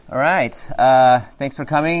All right. Thanks for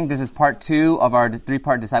coming. This is part 2 of our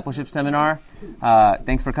 3-part discipleship seminar.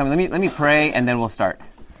 Thanks for coming. Let me pray, and then we'll start.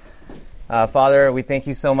 Father, we thank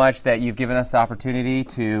you so much that you've given us the opportunity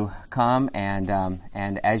to come, and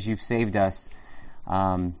as you've saved us,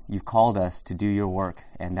 you've called us to do your work,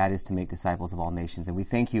 and that is to make disciples of all nations. And we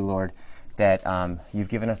thank you, Lord, that you've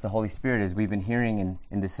given us the Holy Spirit, as we've been hearing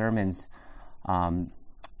in the sermons,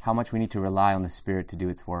 how much we need to rely on the Spirit to do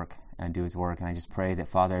its work and do his work. And I just pray that,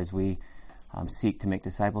 Father, as we seek to make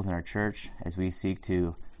disciples in our church, as we seek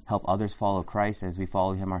to help others follow Christ, as we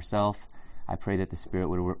follow him ourselves, I pray that the Spirit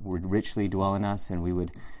would richly dwell in us, and we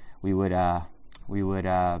would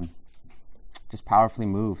just powerfully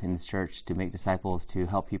move in this church to make disciples, to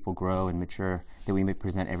help people grow and mature, that we may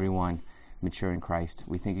present everyone mature in Christ.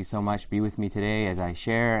 We thank you so much. Be with me today as I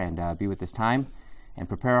share, and be with this time, and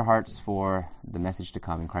prepare our hearts for the message to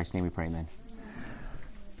come. In Christ's name we pray, amen.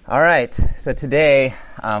 All right, so today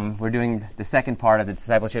we're doing the second part of the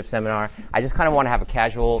discipleship seminar. I just kind of want to have a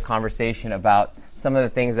casual conversation about some of the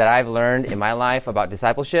things that I've learned in my life about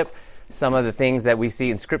discipleship, some of the things that we see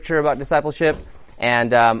in Scripture about discipleship.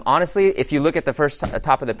 And honestly, if you look at the first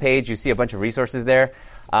top of the page, you see a bunch of resources there.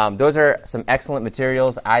 Those are some excellent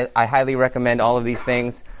materials. I highly recommend all of these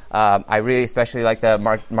things. I really especially like the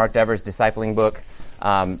Mark Dever's Discipling book.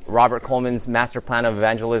 Robert Coleman's Master Plan of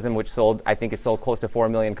Evangelism, which I think it sold close to 4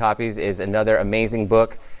 million copies, is another amazing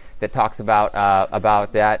book that talks about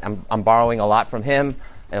that. I'm borrowing a lot from him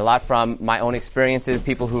and a lot from my own experiences,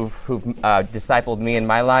 people who've discipled me in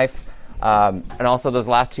my life. And also those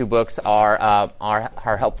last 2 books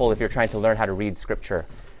are helpful if you're trying to learn how to read Scripture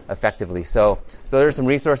effectively. So there's some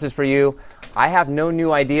resources for you. I have no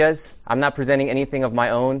new ideas. I'm not presenting anything of my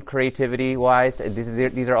own creativity-wise.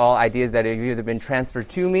 These are all ideas that have either been transferred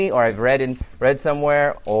to me, or I've read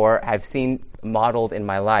somewhere, or I've seen modeled in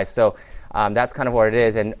my life. So that's kind of what it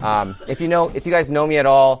is. And if you guys know me at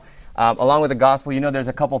all, along with the gospel, there's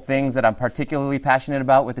a couple things that I'm particularly passionate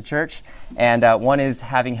about with the church. And one is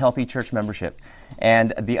having healthy church membership,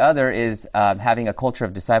 and the other is having a culture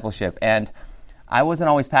of discipleship. And I wasn't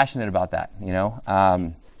always passionate about that,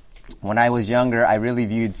 When I was younger, I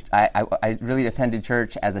really attended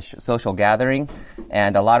church as a social gathering,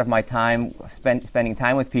 and a lot of my time spending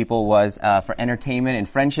time with people was for entertainment and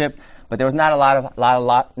friendship. But there was not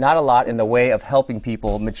a lot in the way of helping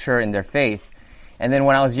people mature in their faith. And then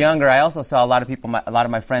when I was younger, I also saw a lot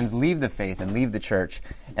of my friends leave the faith and leave the church,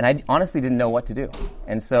 and I honestly didn't know what to do.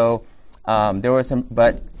 And so fortunately,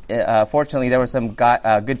 there were some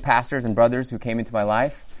good pastors and brothers who came into my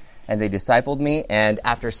life, and they discipled me. And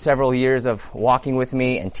after several years of walking with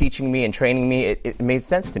me and teaching me and training me, it made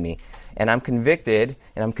sense to me. And I'm convicted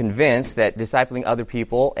and I'm convinced that discipling other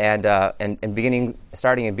people and beginning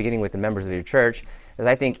with the members of your church,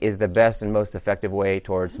 I think, is the best and most effective way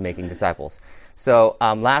towards making disciples. So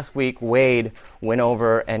last week, Wade went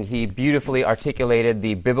over and he beautifully articulated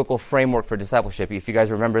the biblical framework for discipleship. If you guys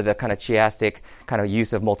remember the kind of chiastic kind of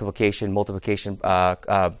use of multiplication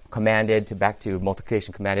commanded back to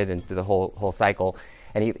multiplication commanded, and through the whole cycle.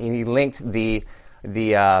 And he linked the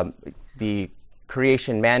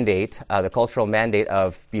creation mandate, the cultural mandate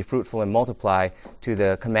of be fruitful and multiply, to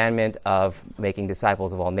the commandment of making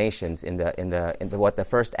disciples of all nations. In what the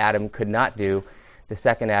first Adam could not do, the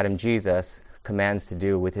second Adam, Jesus, commands to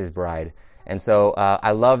do with his bride. And so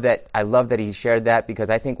I love that he shared that,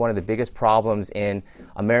 because I think one of the biggest problems in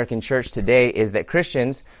American church today is that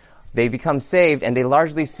Christians, they become saved and they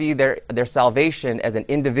largely see their salvation as an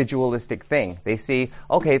individualistic thing. They see,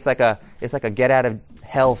 okay, it's like a get out of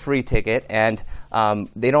hell free ticket, and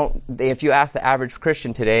if you ask the average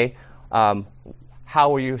Christian today,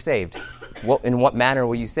 how were you saved? In what manner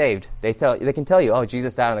were you saved? They can tell you, oh,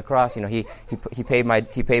 Jesus died on the cross. He paid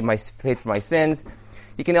for my sins.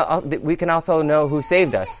 We can also know who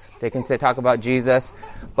saved us. They can talk about Jesus.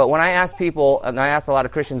 But when I ask people, and I ask a lot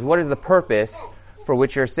of Christians, what is the purpose for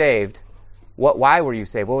which you're saved? Why were you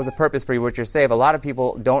saved? What was the purpose for which you're saved? A lot of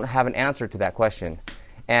people don't have an answer to that question.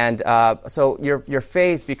 And so your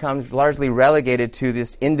faith becomes largely relegated to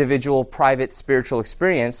this individual, private, spiritual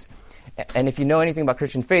experience. And if you know anything about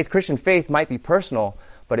Christian faith might be personal,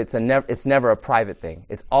 but it's never a private thing.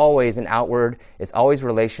 It's always an outward, it's always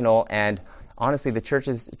relational, and honestly, the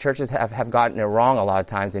churches have gotten it wrong a lot of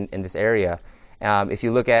times in this area. If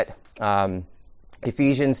you look at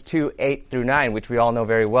Ephesians 2:8-9, which we all know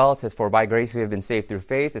very well, it says, "For by grace we have been saved through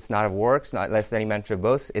faith. It's not of works, not lest any man should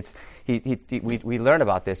boast." We learn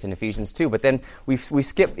about this in Ephesians 2, but then we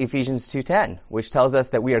skip Ephesians 2:10, which tells us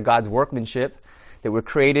that we are God's workmanship, that we're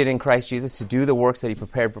created in Christ Jesus to do the works that he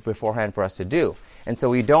prepared beforehand for us to do. And so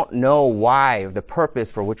we don't know why, the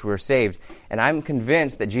purpose for which we were saved. And I'm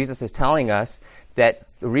convinced that Jesus is telling us that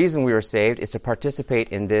the reason we were saved is to participate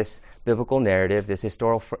in this biblical narrative, this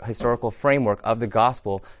historical framework of the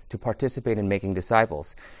gospel, to participate in making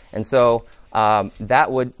disciples. And so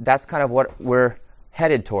that's kind of what we're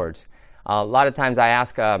headed towards. A lot of times I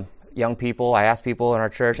ask young people, I ask people in our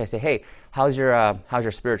church, I say, hey, how's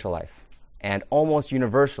your spiritual life? And almost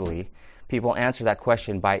universally, people answer that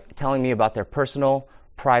question by telling me about their personal,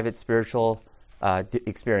 private, spiritual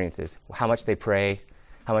experiences, how much they pray,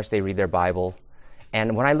 how much they read their Bible.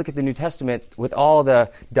 And when I look at the New Testament, with all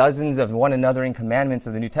the dozens of one anothering commandments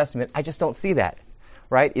of the New Testament, I just don't see that,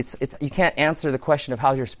 right? You can't answer the question of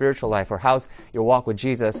how's your spiritual life or how's your walk with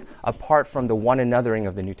Jesus apart from the one anothering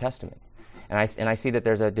of the New Testament. And I see that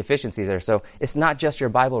there's a deficiency there. So it's not just your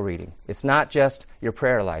Bible reading. It's not just your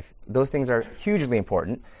prayer life. Those things are hugely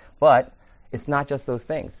important, but it's not just those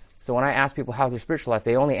things. So when I ask people how's their spiritual life,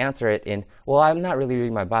 they only answer it in, well, I'm not really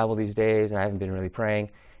reading my Bible these days, and I haven't been really praying.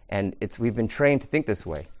 And we've been trained to think this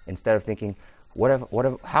way instead of thinking,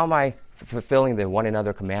 how am I fulfilling the one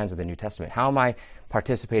another commands of the New Testament? How am I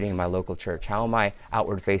participating in my local church? How am I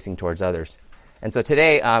outward facing towards others? And so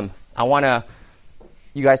today, I want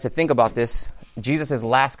you guys to think about this. Jesus'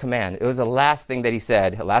 last command. It was the last thing that he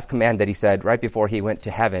said, the last command that he said right before he went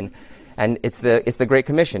to heaven. And it's the Great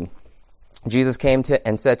Commission. Jesus came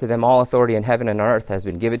and said to them, all authority in heaven and on earth has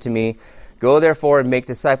been given to me. Go therefore and make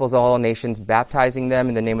disciples of all nations, baptizing them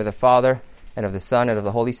in the name of the Father and of the Son and of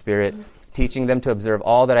the Holy Spirit, teaching them to observe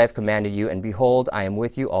all that I have commanded you. And behold, I am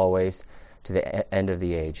with you always to the end of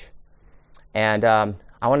the age. And I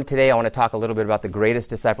want to talk a little bit about the greatest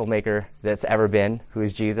disciple maker that's ever been, who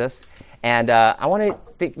is Jesus. And I want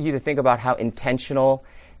you to think about how intentional,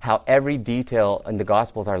 how every detail in the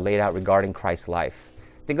Gospels are laid out regarding Christ's life.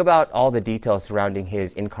 Think about all the details surrounding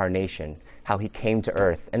his incarnation, how he came to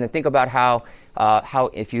earth. And then think about how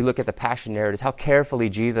if you look at the Passion narratives, how carefully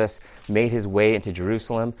Jesus made his way into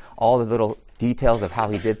Jerusalem, all the little details of how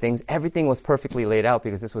he did things. Everything was perfectly laid out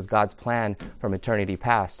because this was God's plan from eternity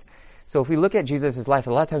past. So if we look at Jesus' life,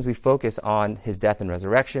 a lot of times we focus on his death and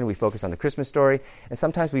resurrection. We focus on the Christmas story. And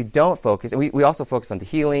sometimes we don't focus. And we also focus on the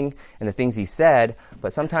healing and the things he said.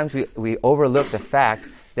 But sometimes we overlook the fact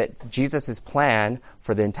that Jesus' plan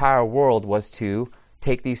for the entire world was to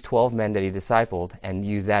take these 12 men that he discipled and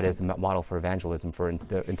use that as the model for evangelism for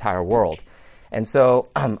the entire world. And so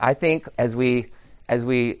I think as we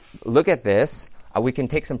look at this, we can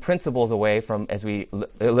take some principles away from as we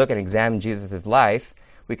look and examine Jesus' life.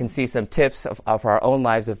 We can see some tips of our own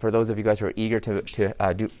lives for those of you guys who are eager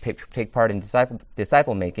to take part in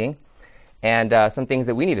disciple making, and some things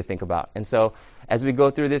that we need to think about. And so as we go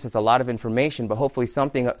through this, it's a lot of information, but hopefully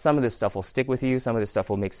some of this stuff will stick with you. Some of this stuff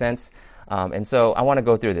will make sense. And so I want to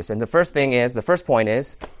go through this. And the first point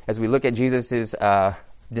is, as we look at Jesus'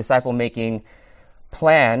 disciple-making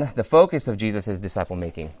plan, the focus of Jesus'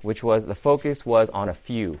 disciple-making, the focus was on a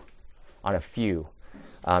few.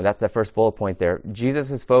 That's the first bullet point there.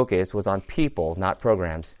 Jesus' focus was on people, not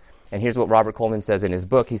programs. And here's what Robert Coleman says in his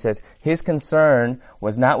book. He says, his concern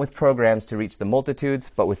was not with programs to reach the multitudes,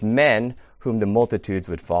 but with men whom the multitudes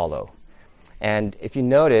would follow. And if you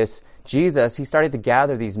notice, Jesus, he started to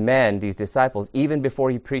gather these men, these disciples, even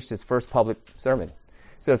before he preached his first public sermon.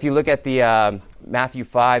 So if you look at the Matthew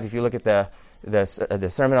 5, if you look at the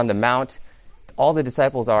Sermon on the Mount, all the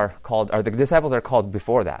disciples are called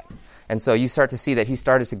before that. And so you start to see that he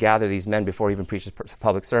started to gather these men before he even preached his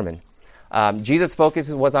public sermon. Jesus' focus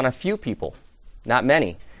was on a few people, not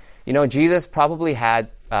many. You know, Jesus probably had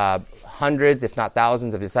hundreds, if not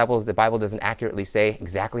thousands, of disciples. The Bible doesn't accurately say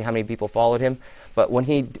exactly how many people followed him. But what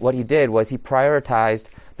he did was he prioritized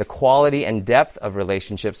the quality and depth of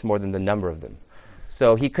relationships more than the number of them.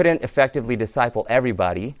 So he couldn't effectively disciple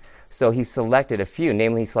everybody, so he selected a few,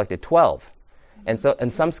 namely he selected 12. And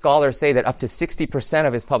some scholars say that up to 60%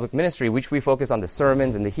 of his public ministry, which we focus on the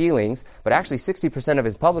sermons and the healings, but actually 60% of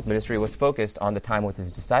his public ministry was focused on the time with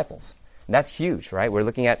his disciples. And that's huge, right? We're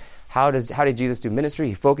looking at how did Jesus do ministry?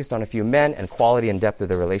 He focused on a few men and quality and depth of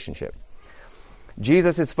the relationship.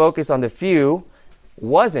 Jesus' focus on the few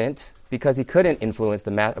wasn't because he couldn't influence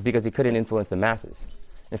the masses.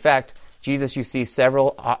 In fact, Jesus, you see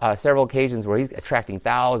several occasions where he's attracting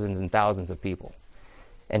thousands and thousands of people.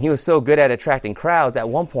 And he was so good at attracting crowds, at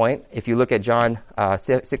one point, if you look at John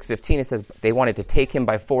 6:15, it says they wanted to take him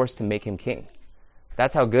by force to make him king.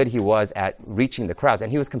 That's how good he was at reaching the crowds. And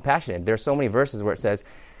he was compassionate. There are so many verses where it says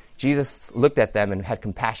Jesus looked at them and had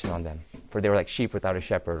compassion on them, for they were like sheep without a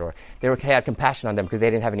shepherd, or had compassion on them because they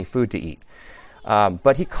didn't have any food to eat.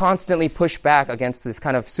 But he constantly pushed back against this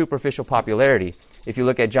kind of superficial popularity. If you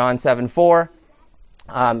look at John 7:4,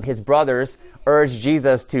 his brothers urge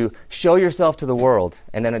Jesus to show yourself to the world,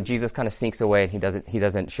 and then Jesus kind of sneaks away and he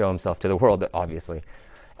doesn't show himself to the world, obviously.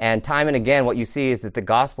 And time and again, what you see is that the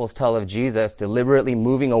Gospels tell of Jesus deliberately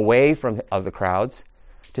moving away of the crowds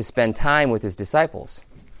to spend time with his disciples,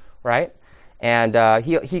 right? And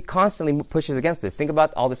he constantly pushes against this. Think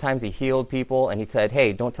about all the times he healed people and he said,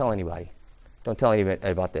 "Hey, don't tell anybody. Don't tell anybody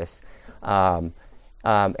about this."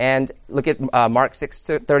 And look at Mark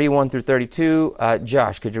 6:31 through 32.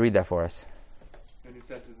 Josh, could you read that for us? And he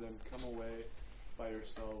said to them, "Come away by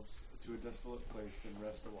yourselves to a desolate place and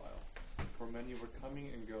rest a while. For many were coming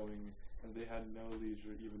and going, and they had no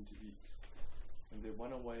leisure even to eat. And they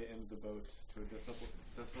went away in the boat to a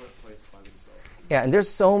desolate place by themselves." Yeah, and there's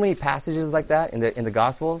so many passages like that in the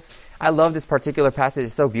Gospels. I love this particular passage.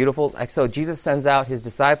 It's so beautiful. Like, so Jesus sends out his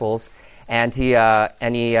disciples, and he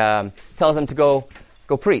tells them to go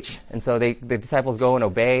preach. And so the disciples go and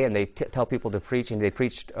obey, and they tell people to preach, and they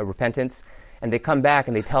preach repentance. And they come back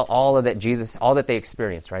and they tell all that they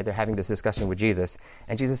experienced, right? They're having this discussion with Jesus.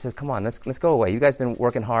 And Jesus says, "Come on, let's go away. You guys been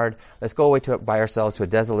working hard. Let's go away by ourselves to a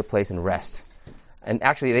desolate place and rest." And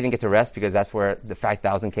actually, they didn't get to rest because that's where the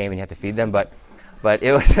 5,000 came and you had to feed them. But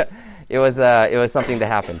it was something that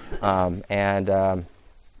happened.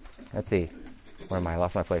 Let's see, where am I? I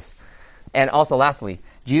lost my place. And also, lastly,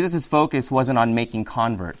 Jesus' focus wasn't on making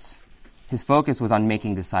converts. His focus was on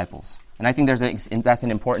making disciples. And I think that's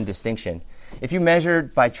an important distinction. If you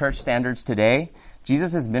measured by church standards today,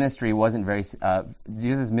 Jesus' ministry wasn't very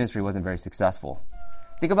successful.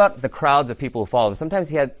 Think about the crowds of people who followed him. Sometimes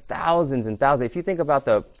he had thousands and thousands. If you think about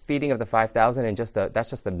the feeding of the 5,000 and that's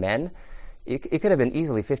just the men, it could have been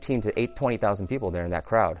easily 15 to 20,000 people there in that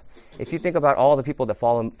crowd. If you think about all the people that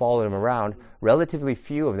followed him around, relatively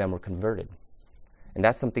few of them were converted. And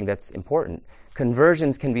that's something that's important.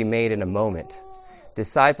 Conversions can be made in a moment.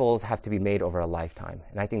 Disciples have to be made over a lifetime.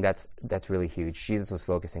 And I think that's really huge. Jesus was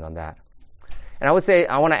focusing on that. And I would say,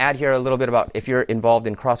 I want to add here a little bit about if you're involved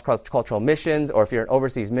in cross-cultural missions or if you're in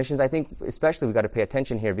overseas missions. I think especially we've got to pay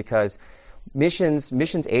attention here because missions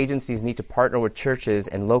agencies need to partner with churches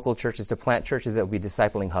and local churches to plant churches that will be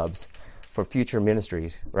discipling hubs for future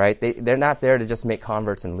ministries, right? They're not there to just make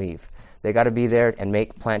converts and leave. They got to be there and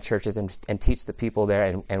plant churches and teach the people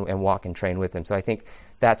there and walk and train with them. So I think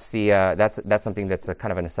that's something that's a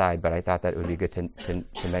kind of an aside, but I thought that it would be good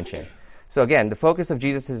to mention. So again, the focus of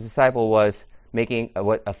Jesus' disciple was making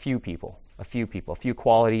a few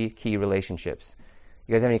quality key relationships.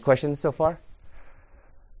 You guys have any questions so far?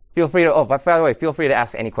 Feel free to. Oh, by the way, feel free to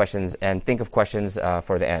ask any questions and think of questions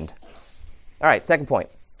for the end. All right, second point.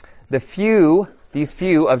 These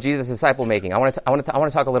few of Jesus' disciple making. I want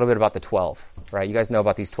to talk a little bit about the 12. Right? You guys know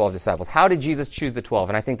about these 12 disciples. How did Jesus choose the 12?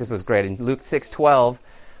 And I think this was great in Luke 6:12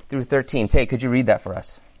 through 13. Tay, could you read that for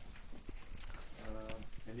us?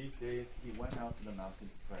 In these days, he went out to the mountain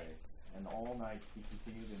to pray, and all night he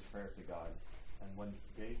continued in prayer to God. And when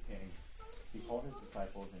day came, he called his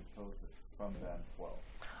disciples and chose from them 12.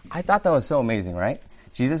 I thought that was so amazing, right?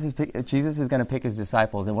 Jesus is going to pick his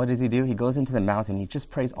disciples, and what does he do? He goes into the mountain. He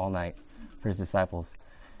just prays all night for his disciples.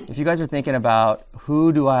 If you guys are thinking about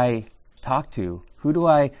who do I talk to, who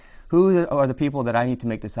are the people that I need to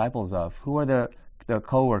make disciples of, who are the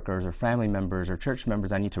coworkers or family members or church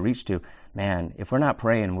members I need to reach to, man, if we're not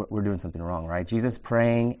praying, we're doing something wrong, right? Jesus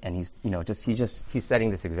praying, and he's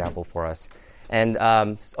setting this example for us. And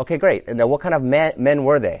okay, great. And what kind of men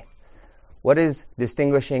were they? What is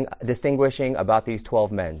distinguishing about these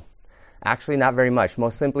 12 men? Actually, not very much.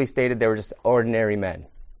 Most simply stated, they were just ordinary men.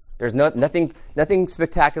 There's nothing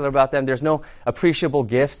spectacular about them. There's no appreciable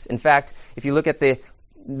gifts. In fact, if you look at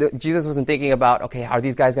Jesus wasn't thinking about, okay, are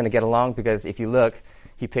these guys going to get along? Because if you look,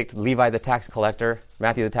 he picked Levi the tax collector,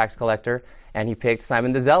 Matthew the tax collector, and he picked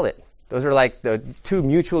Simon the zealot. Those are like the two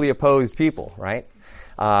mutually opposed people, right?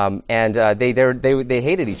 They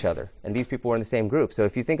hated each other, and these people were in the same group. So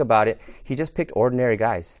if you think about it, he just picked ordinary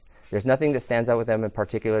guys. There's nothing that stands out with them in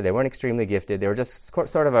particular. They weren't extremely gifted. They were just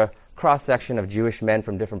sort of a cross-section of Jewish men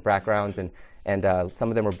from different backgrounds, and some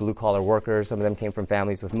of them were blue-collar workers. Some of them came from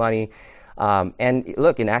families with money. And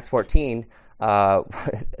look, in Acts 14,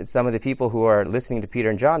 some of the people who are listening to Peter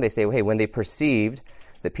and John, they say, well, hey, when they perceived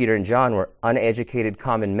that Peter and John were uneducated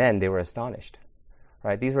common men, they were astonished.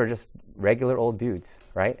 Right? These were just regular old dudes,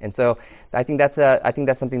 right? And so I think that's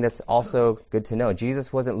something that's also good to know.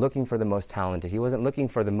 Jesus wasn't looking for the most talented. He wasn't looking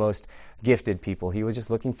for the most gifted people. He was just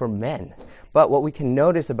looking for men. But what we can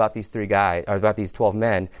notice about these 12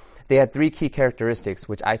 men, they had three key characteristics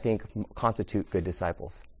which I think constitute good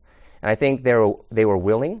disciples. And I think they were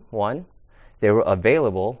willing, one. they were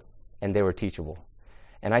available, and they were teachable.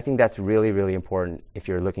 And I think that's really, really important if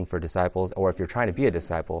you're looking for disciples or if you're trying to be a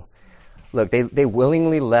disciple. Look, they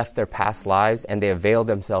willingly left their past lives and they availed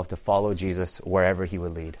themselves to follow Jesus wherever he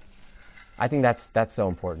would lead. I think that's so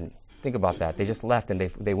important. Think about that. They just left and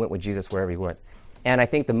they went with Jesus wherever he went. And I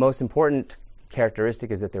think the most important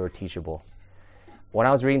characteristic is that they were teachable. When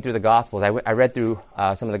I was reading through the Gospels, I read through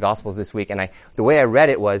some of the Gospels this week, and the way I read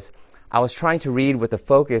it was I was trying to read with a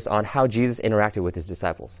focus on how Jesus interacted with his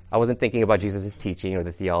disciples. I wasn't thinking about Jesus' teaching or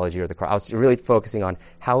the theology or the cross. I was really focusing on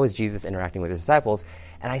how was Jesus interacting with his disciples.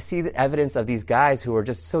 And I see the evidence of these guys who are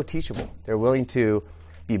just so teachable. They're willing to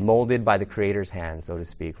be molded by the Creator's hand, so to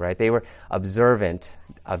speak, right? They were observant.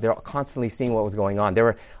 They're constantly seeing what was going on. They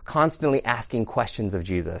were constantly asking questions of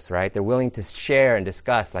Jesus, right? They're willing to share and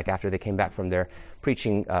discuss, like after they came back from their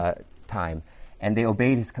preaching time. And they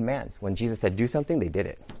obeyed his commands. When Jesus said do something, they did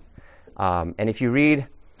it. And if you read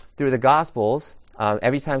through the Gospels,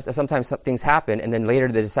 sometimes things happen, and then later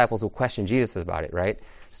the disciples will question Jesus about it, right?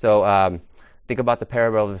 So think about the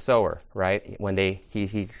parable of the sower, right? When he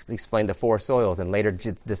explained the four soils, and later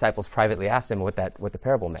disciples privately asked him what the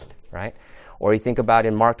parable meant, right? Or you think about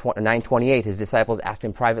in Mark 9:28, his disciples asked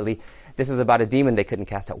him privately, this was about a demon they couldn't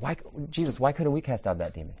cast out. Why couldn't we cast out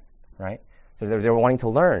that demon, right? So they were wanting to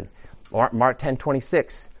learn. Mark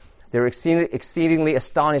 10:26. They were exceedingly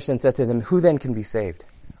astonished and said to them, who then can be saved?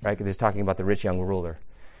 Right? Because he's talking about the rich young ruler.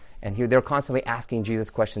 And they're constantly asking Jesus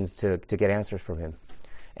questions to get answers from him.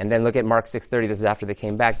 And then look at Mark 6:30. This is after they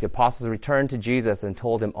came back. The apostles returned to Jesus and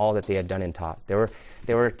told him all that they had done and taught.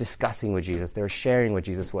 They were discussing with Jesus. They were sharing with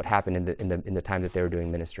Jesus what happened in the time that they were doing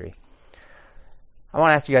ministry. I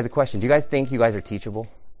want to ask you guys a question. Do you guys think you guys are teachable?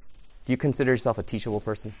 Do you consider yourself a teachable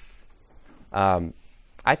person?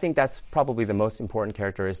 I think that's probably the most important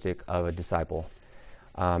characteristic of a disciple.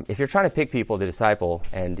 If you're trying to pick people to disciple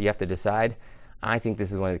and you have to decide, I think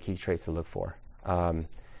this is one of the key traits to look for.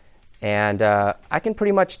 And I can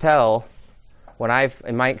pretty much tell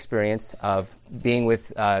in my experience of being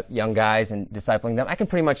with young guys and discipling them, I can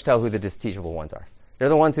pretty much tell who the teachable ones are. They're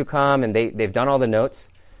the ones who come and they've done all the notes,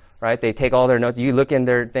 right? They take all their notes. You look in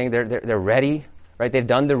their thing, they're ready, right? They've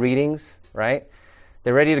done the readings, right?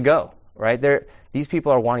 They're ready to go, right? These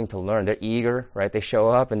people are wanting to learn. They're eager, right? They show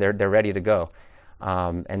up and they're ready to go.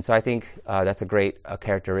 And so I think that's a great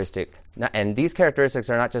characteristic. And these characteristics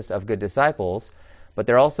are not just of good disciples, but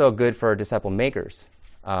they're also good for disciple makers.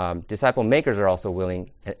 Disciple makers are also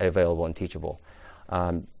willing, available, and teachable.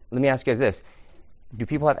 Let me ask you guys this. Do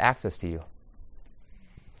people have access to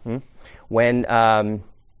you? When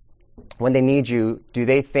they need you, do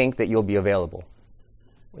they think that you'll be available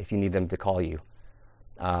if you need them to call you?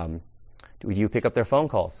 Do you pick up their phone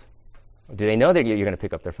calls? Do they know that you're going to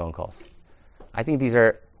pick up their phone calls? I think these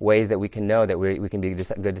are ways that we can know that we can be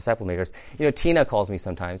good disciple makers. Tina calls me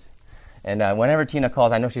sometimes. And whenever Tina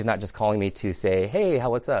calls, I know she's not just calling me to say, hey,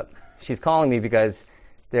 what's up? She's calling me because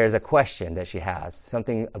there's a question that she has,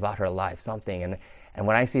 something about her life, something. And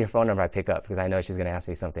when I see her phone number, I pick up because I know she's going to ask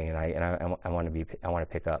me something, and I want to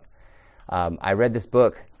pick up. I read this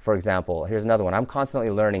book, for example. Here's another one. I'm constantly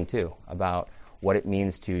learning, too, about what it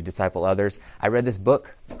means to disciple others. I read this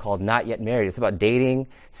book called Not Yet Married. It's about dating,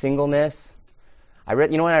 singleness. When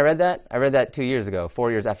I read that? I read that 2 years ago, 4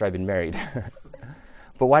 years after I'd been married.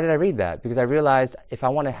 But why did I read that? Because I realized if I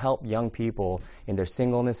want to help young people in their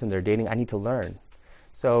singleness and their dating, I need to learn.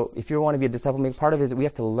 So if you want to be a disciple, part of it is we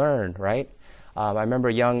have to learn, right? I remember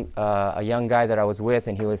a young guy that I was with,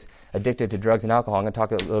 and he was addicted to drugs and alcohol. I'm going to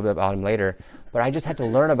talk a little bit about him later. But I just had to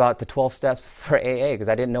learn about the 12 steps for AA because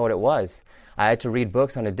I didn't know what it was. I had to read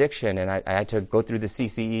books on addiction, and I had to go through the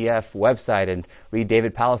CCEF website and read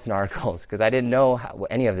David Powlison articles because I didn't know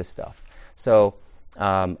any of this stuff. So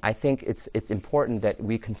I think it's important that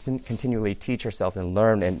we continually teach ourselves and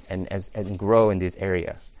learn and grow in this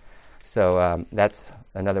area. So that's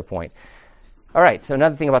another point. All right, so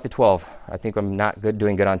another thing about the 12. I think I'm not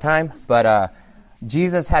doing good on time, but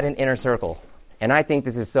Jesus had an inner circle, and I think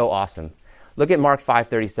this is so awesome. Look at Mark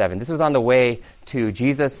 5:37. This was on the way to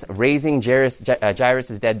Jesus raising Jairus'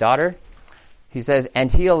 dead daughter. He says,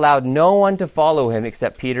 and he allowed no one to follow him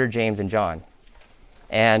except Peter, James, and John.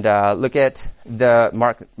 And look at the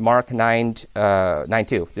Mark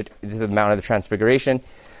 9:2. This is the Mount of the Transfiguration.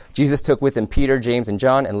 Jesus took with him Peter, James, and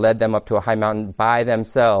John and led them up to a high mountain by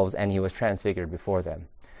themselves, and he was transfigured before them.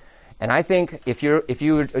 And I think if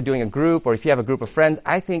you are doing a group or if you have a group of friends,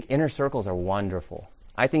 I think inner circles are wonderful.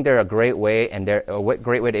 I think they're a great way, and they're a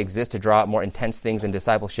great way to exist to draw out more intense things in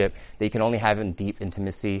discipleship that you can only have in deep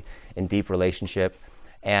intimacy, in deep relationship.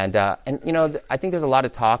 And I think there's a lot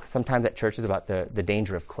of talk sometimes at churches about the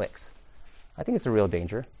danger of cliques, I think it's a real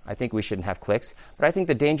danger. I think we shouldn't have cliques. But I think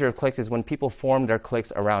the danger of cliques is when people form their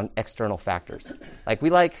cliques around external factors. Like we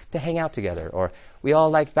like to hang out together, or we all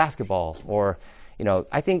like basketball, or,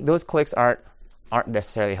 I think those cliques aren't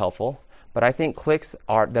necessarily helpful. But I think cliques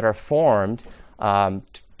that are formed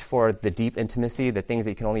for the deep intimacy, the things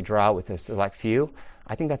that you can only draw out with a select few,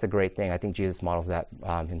 I think that's a great thing. I think Jesus models that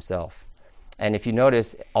himself. And if you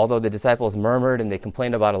notice, although the disciples murmured and they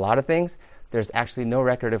complained about a lot of things, there's actually no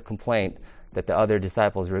record of complaint that the other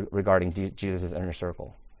disciples regarding Jesus' inner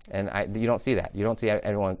circle. And you don't see that. You don't see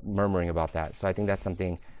everyone murmuring about that. So I think that's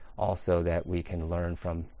something also that we can learn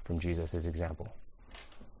from Jesus' example.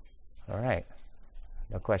 All right.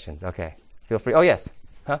 No questions. Okay. Feel free. Oh, yes.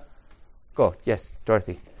 Huh? Go. Yes,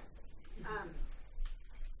 Dorothy.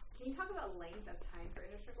 Can you talk about length of time for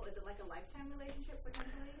inner circle? Is it like a lifetime relationship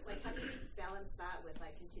potentially? Like, how do you balance that with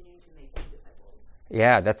like continuing to make disciples?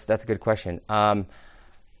 Yeah, that's a good question.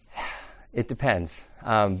 It depends.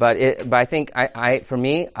 But I think for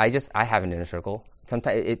me, I have an inner circle.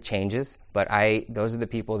 Sometimes it changes, but those are the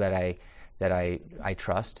people that I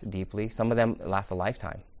trust deeply. Some of them last a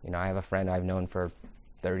lifetime. I have a friend I've known for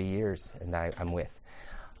 30 years and that I'm with.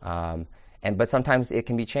 But sometimes it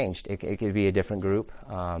can be changed. It could be a different group.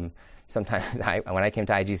 Sometimes when I came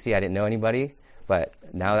to IGC, I didn't know anybody, but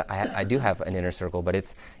now I do have an inner circle. But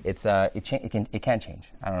it can change.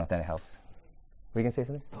 I don't know if that helps. Were you gonna say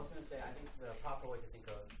something? I was gonna say I think the proper way to think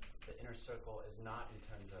of the inner circle is not in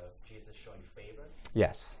terms of Jesus showing favor.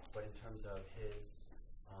 Yes. But in terms of his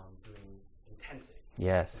doing intensity.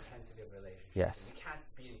 Yes. Intensity of relationship. Yes. You can't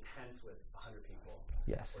be intense with 100 people.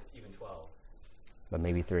 Yes. Or even 12. But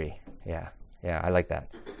maybe 3. Yeah, I like that.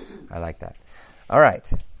 All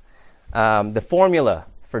right. The formula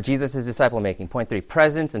for Jesus' disciple making. Point 3,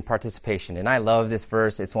 presence and participation. And I love this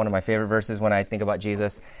verse. It's one of my favorite verses when I think about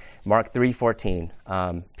Jesus. Mark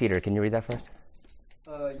 3:14. Peter, can you read that for us?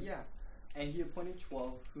 Yeah. And he appointed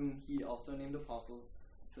 12, whom he also named apostles,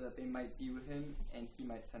 so that they might be with him and he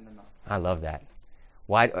might send them out. I love that.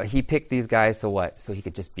 Why he picked these guys so what? So he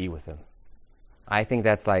could just be with them. I think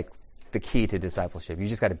that's like the key to discipleship. You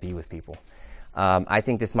just got to be with people. I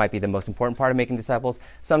think this might be the most important part of making disciples.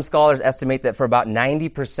 Some scholars estimate that for about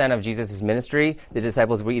 90% of Jesus' ministry, the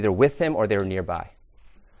disciples were either with him or they were nearby.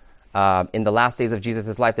 In the last days of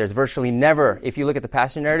Jesus' life, there's virtually never, if you look at the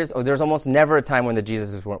Passion narratives, there's almost never a time when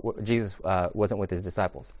Jesus wasn't with his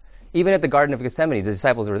disciples. Even at the Garden of Gethsemane, the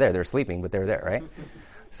disciples were there. They were sleeping, but they were there, right?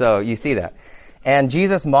 So you see that. And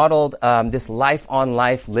Jesus modeled this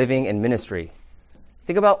life-on-life living and ministry.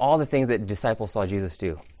 Think about all the things that disciples saw Jesus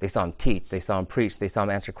do. They saw him teach, they saw him preach, they saw him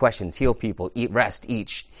answer questions, heal people, eat,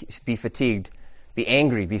 be fatigued, be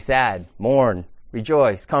angry, be sad, mourn,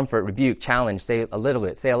 rejoice, comfort, rebuke, challenge, say a little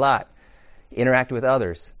bit, say a lot, interact with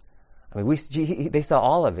others. I mean, they saw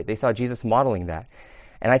all of it. They saw Jesus modeling that.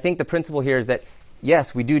 And I think the principle here is that,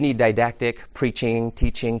 yes, we do need didactic, preaching,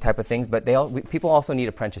 teaching type of things, but people also need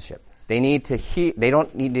apprenticeship. They need to hear. They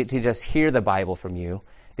don't need to just hear the Bible from you.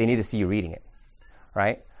 They need to see you reading it.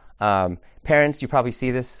 Right? Parents, you probably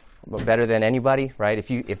see this better than anybody, right?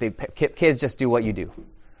 Kids just do what you do,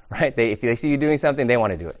 right? If they see you doing something, they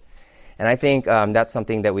want to do it. And I think that's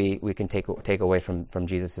something that we can take away from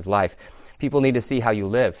Jesus' life. People need to see how you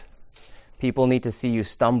live. People need to see you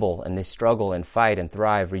stumble and they struggle and fight and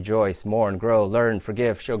thrive, rejoice, mourn, grow, learn,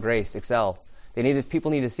 forgive, show grace, excel.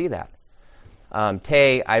 People need to see that.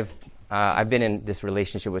 Tay, I've been in this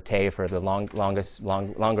relationship with Tay for the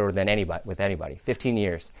longer than anybody, 15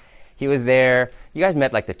 years. He was there. You guys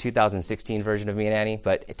met like the 2016 version of me and Annie,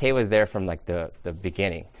 but Tay was there from like the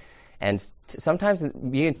beginning. And sometimes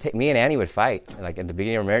me and Annie would fight. Like at the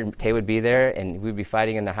beginning of our marriage, Tay would be there and we'd be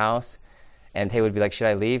fighting in the house. And Tay would be like, "Should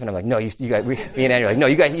I leave?" And I'm like, "No, you guys." Me and Annie were like, "No,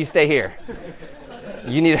 you stay here.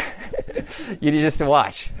 You need just to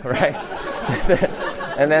watch, right?"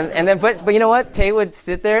 But you know what? Tay would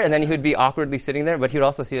sit there, and then he would be awkwardly sitting there, but he would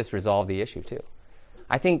also see us resolve the issue too.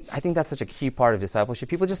 I think that's such a key part of discipleship.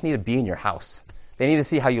 People just need to be in your house. They need to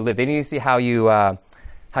see how you live. They need to see how you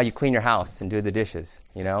clean your house and do the dishes.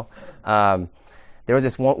 There was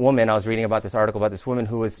this woman, I was reading about this article about this woman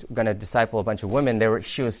who was going to disciple a bunch of women.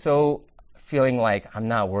 She was so feeling like, I'm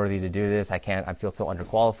not worthy to do this. I feel so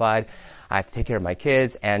underqualified. I have to take care of my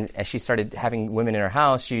kids. And as she started having women in her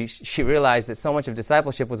house, she realized that so much of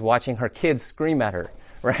discipleship was watching her kids scream at her,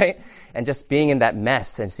 right? And just being in that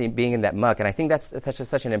mess and being in that muck. And I think that's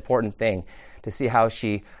such an important thing, to see how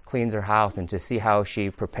she cleans her house and to see how she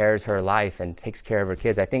prepares her life and takes care of her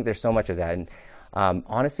kids. I think there's so much of that. And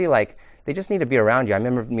honestly, like, they just need to be around you. I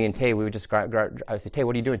remember me and Tay, we would just I would say, "Tay,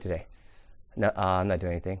 what are you doing today?" "No, I'm not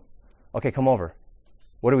doing anything." "Okay, come over."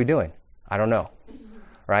 "What are we doing?" "I don't know."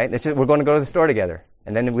 right? We're going to go to the store together,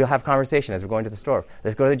 and then we'll have conversation as we're going to the store.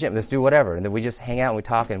 Let's go to the gym. Let's do whatever, and then we just hang out and we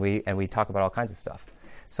talk and we talk about all kinds of stuff.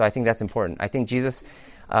 So I think that's important. I think Jesus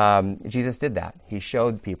did that. He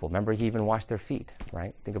showed people. Remember, he even washed their feet,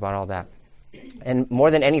 right? Think about all that. And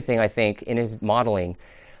more than anything, I think in his modeling,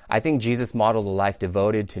 I think Jesus modeled a life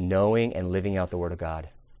devoted to knowing and living out the Word of God.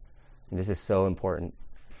 And this is so important.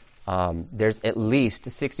 There's at least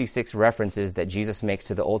 66 references that Jesus makes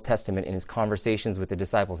to the Old Testament in his conversations with the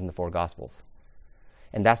disciples in the 4 Gospels.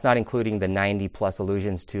 And that's not including the 90-plus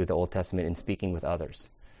allusions to the Old Testament in speaking with others.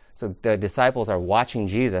 So the disciples are watching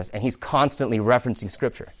Jesus, and he's constantly referencing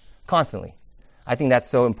Scripture. Constantly. I think that's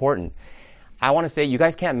so important. I want to say you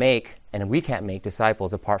guys can't make, and we can't make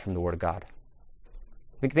disciples apart from the Word of God.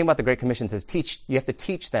 Think about the Great Commission. It says, you have to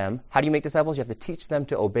teach them. How do you make disciples? You have to teach them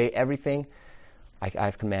to obey everything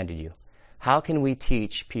I've commanded you. How can we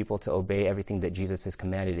teach people to obey everything that Jesus has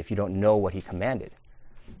commanded if you don't know what he commanded?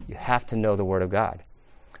 You have to know the Word of God.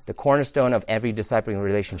 The cornerstone of every discipling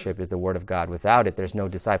relationship is the Word of God. Without it, there's no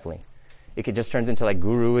discipling. It could just turns into like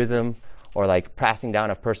guruism or like passing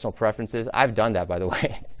down of personal preferences. I've done that, by the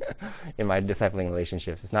way, in my discipling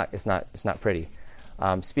relationships. It's not pretty.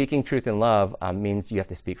 Speaking truth in love means you have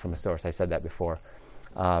to speak from a source. I said that before.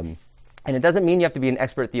 And it doesn't mean you have to be an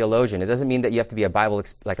expert theologian. It doesn't mean that you have to be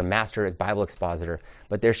a master Bible expositor.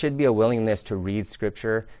 But there should be a willingness to read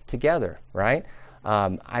Scripture together, right?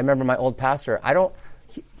 I remember my old pastor.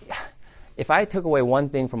 If I took away one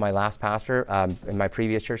thing from my last pastor in my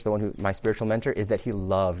previous church, my spiritual mentor, is that he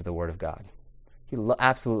loved the Word of God. He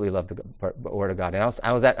absolutely loved the Word of God. And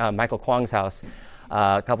I was at Michael Kwong's house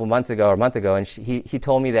a month ago, and he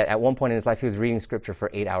told me that at one point in his life he was reading Scripture for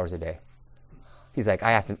 8 hours a day. He's like,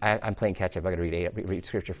 I'm playing catch up. I got to read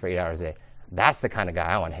Scripture for 8 hours a day. That's the kind of guy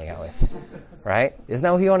I want to hang out with, right? Isn't that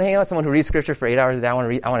who you want to hang out with? Someone who reads Scripture for 8 hours a day. I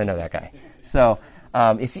want to know that guy. So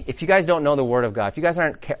if you guys don't know the Word of God, if you guys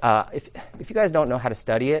if you guys don't know how to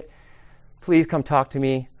study it, please come talk to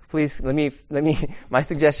me. Please let me. My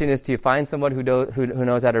suggestion is to find someone who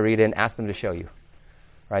knows how to read it and ask them to show you.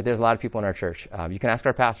 Right? There's a lot of people in our church. You can ask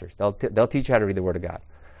our pastors. They'll teach you how to read the Word of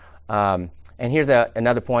God. And here's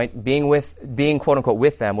another point. Being quote unquote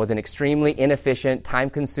with them was an extremely inefficient,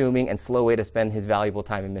 time-consuming, and slow way to spend his valuable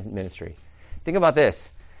time in ministry. Think about this.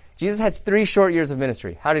 Jesus had 3 short years of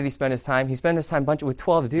ministry. How did he spend his time? He spent his time with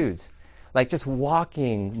 12 dudes, like just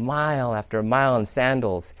walking mile after mile in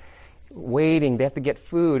sandals, waiting. They have to get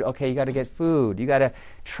food. Okay, you got to get food. You got to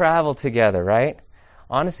travel together, right?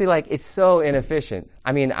 Honestly, it's so inefficient.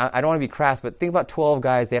 I mean, I don't want to be crass, but think about 12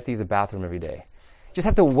 guys. They have to use the bathroom every day. Just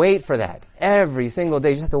have to wait for that every single day.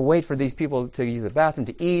 You just have to wait for these people to use the bathroom,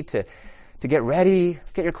 to eat, to get ready,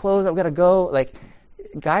 get your clothes up, we got to go.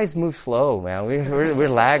 Guys move slow, man. We're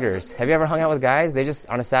laggers. Have you ever hung out with guys? They just,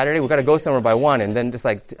 on a Saturday, we got to go somewhere by 1, and then just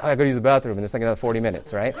I got to use the bathroom, and it's another 40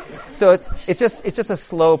 minutes, right? So it's just a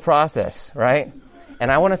slow process, right?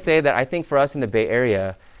 And I want to say that I think for us in the Bay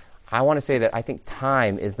Area, I think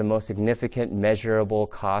time is the most significant measurable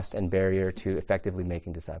cost and barrier to effectively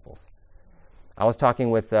making disciples. I was talking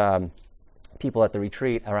with people at the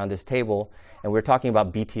retreat around this table, and we were talking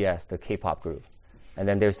about BTS, the K-pop group. And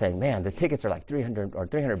then they were saying, man, the tickets are like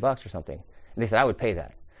 $300 or something. And they said, I would pay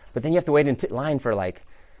that. But then you have to wait in line for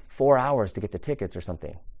 4 hours to get the tickets or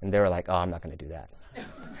something. And they were like, oh, I'm not going to do that.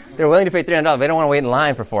 They're willing to pay $300. They don't want to wait in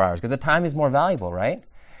line for 4 hours because the time is more valuable, right?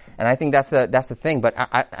 And I think that's the thing. But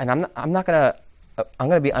I'm going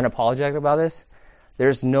to be unapologetic about this.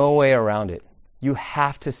 There's no way around it. You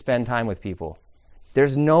have to spend time with people.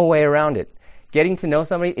 There's no way around it. Getting to know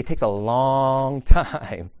somebody, it takes a long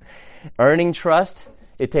time. Earning trust,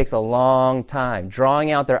 it takes a long time. Drawing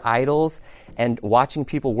out their idols and watching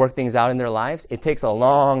people work things out in their lives, it takes a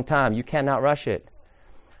long time. You cannot rush it.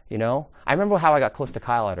 You know? I remember how I got close to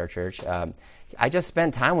Kyle at our church. I just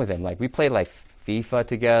spent time with him. We played FIFA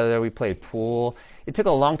together. We played pool. It took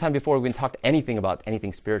a long time before we even talked anything about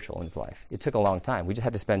anything spiritual in his life. It took a long time. We just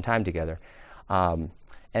had to spend time together.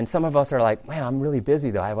 And some of us are like, man, I'm really busy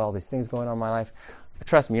though. I have all these things going on in my life. But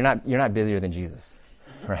trust me, you're not busier than Jesus,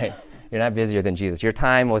 right? You're not busier than Jesus. Your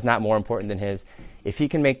time was not more important than his. If he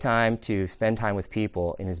can make time to spend time with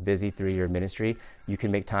people in his busy 3-year ministry, you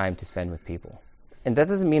can make time to spend with people. And that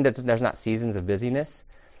doesn't mean that there's not seasons of busyness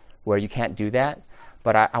where you can't do that.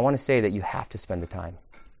 But I want to say that you have to spend the time.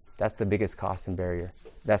 That's the biggest cost and barrier.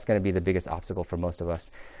 That's going to be the biggest obstacle for most of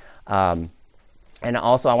us. And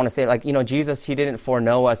also I want to say, Jesus, he didn't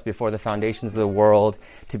foreknow us before the foundations of the world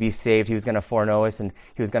to be saved. He was going to foreknow us, and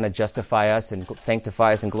he was going to justify us and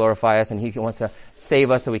sanctify us and glorify us, and he wants to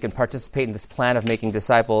save us so we can participate in this plan of making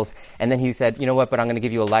disciples. And then he said, you know what, but I'm going to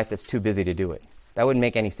give you a life that's too busy to do it. That wouldn't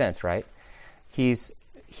make any sense, right? He's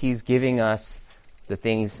He's giving us the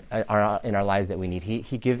things in our lives that we need.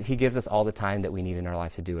 He gives us all the time that we need in our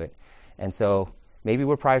life to do it. And so maybe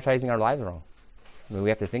we're prioritizing our lives wrong. I mean, we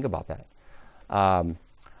have to think about that.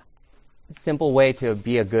 Simple way to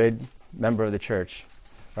be a good member of the church,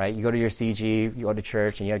 right? You go to your CG, you go to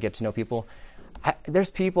church, and you got to get to know people. There's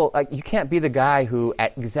people, like, you can't be the guy who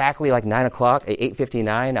at exactly like 9 o'clock, at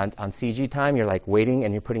 8:59 on CG time, you're like waiting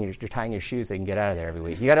and you're tying your shoes so you can get out of there every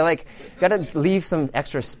week. You gotta leave some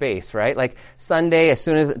extra space, right? Like Sunday, as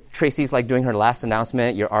soon as Tracy's like doing her last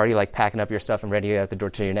announcement, you're already like packing up your stuff and ready to get out the door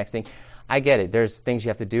to your next thing. I get it. There's things you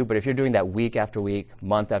have to do, but if you're doing that week after week,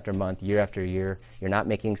 month after month, year after year, you're not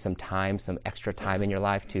making some extra time in your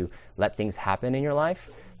life to let things happen in your life,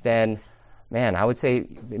 then, man, I would say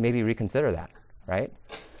maybe reconsider that, right?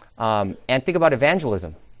 And think about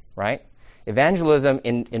evangelism, right? Evangelism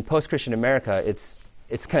in post-Christian America, it's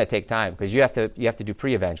going to take time because you have to do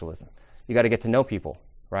pre-evangelism. You got to get to know people,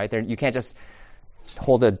 right? You can't just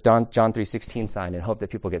hold a John 3:16 sign and hope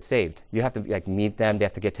that people get saved. You have to like meet them. They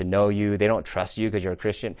have to get to know you. They don't trust you because you're a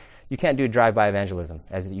Christian. You can't do drive-by evangelism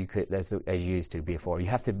as you used to before. You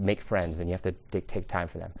have to make friends and you have to take time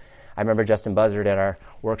for them. I remember Justin Buzzard at our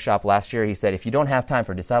workshop last year. He said, if you don't have time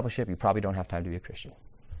for discipleship, you probably don't have time to be a Christian.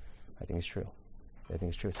 I think it's true.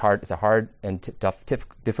 It's hard. It's a hard and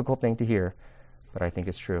difficult thing to hear, but I think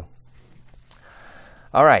it's true.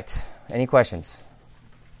 All right. Any questions?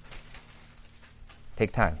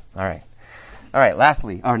 Take time. All right.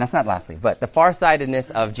 Lastly, or that's not lastly, but the farsightedness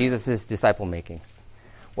of Jesus' disciple making.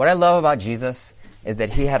 What I love about Jesus is that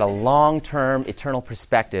he had a long-term, eternal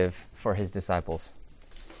perspective for his disciples.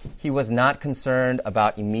 He was not concerned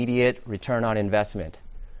about immediate return on investment,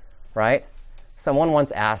 right? Someone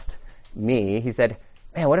once asked me, he said,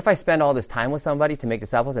 man, what if I spend all this time with somebody to make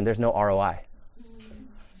disciples and there's no ROI?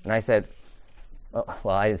 And I said, well,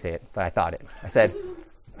 I didn't say it, but I thought it. I said,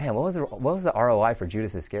 man, what was the ROI for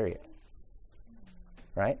Judas Iscariot?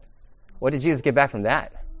 Right? What did Jesus get back from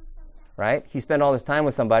that? Right? He spent all this time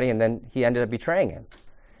with somebody and then he ended up betraying him.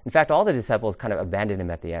 In fact, all the disciples kind of abandoned him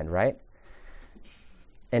at the end, right?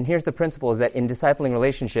 And here's the principle is that in discipling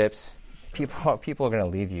relationships, people are going to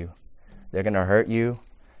leave you. They're going to hurt you.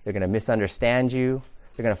 They're going to misunderstand you.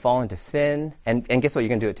 They're going to fall into sin. And guess what? You're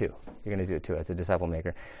going to do it too. You're going to do it too as a disciple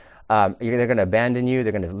maker. They're going to abandon you.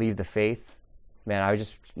 They're going to leave the faith. Man,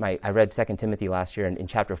 I read 2 Timothy last year, and in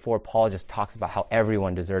chapter 4, Paul just talks about how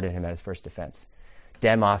everyone deserted him at his first defense.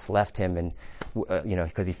 Demas left him, and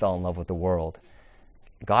because he fell in love with the world.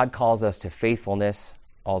 God calls us to faithfulness,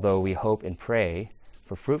 although we hope and pray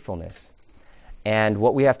for fruitfulness. And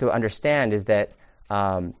what we have to understand is that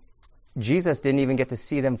Jesus didn't even get to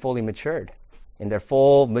see them fully matured, in their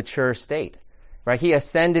full mature state. Right? He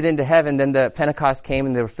ascended into heaven, then the Pentecost came,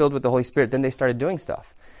 and they were filled with the Holy Spirit. Then they started doing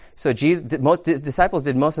stuff. So most disciples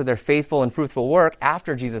did most of their faithful and fruitful work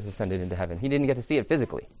after Jesus ascended into heaven. He didn't get to see it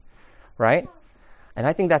physically, right? And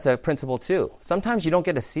I think that's a principle too. Sometimes you don't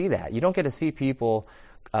get to see that. You don't get to see people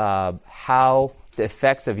how the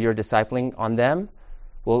effects of your discipling on them,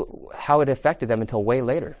 how it affected them until way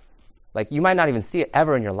later. Like you might not even see it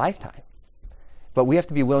ever in your lifetime. But we have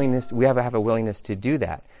to have a willingness to do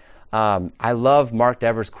that. I love Mark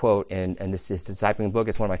Dever's quote in this discipling book.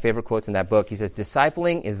 It's one of my favorite quotes in that book. He says,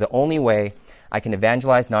 discipling is the only way I can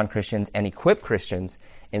evangelize non-Christians and equip Christians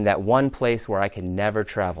in that one place where I can never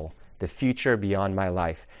travel, the future beyond my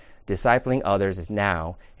life. Discipling others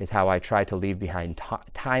is how I try to leave behind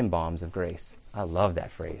time bombs of grace. I love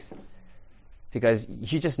that phrase. Because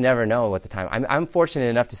you just never know what the time. I'm fortunate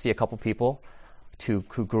enough to see a couple people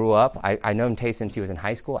who grew up. I known Tay since he was in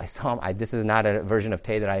high school. I saw him. This is not a version of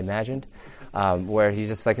Tay that I imagined, where he's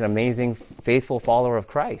just like an amazing, faithful follower of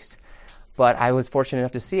Christ. But I was fortunate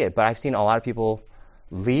enough to see it. But I've seen a lot of people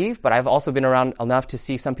leave. But I've also been around enough to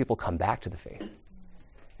see some people come back to the faith.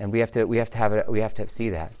 And we have to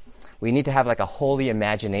see that. We need to have like a holy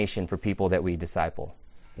imagination for people that we disciple.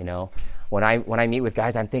 You know, when I meet with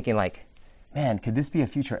guys, I'm thinking like, man, could this be a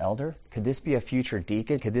future elder? Could this be a future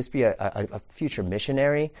deacon? Could this be a future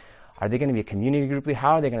missionary? Are they going to be a community group leader?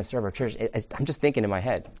 How are they going to serve our church? I'm just thinking in my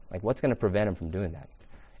head, like, what's going to prevent them from doing that?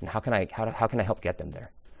 And how can I help get them there?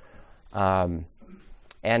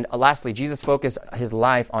 And lastly, Jesus focused his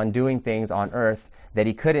life on doing things on earth that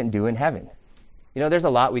he couldn't do in heaven. You know, there's a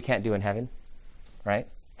lot we can't do in heaven, right?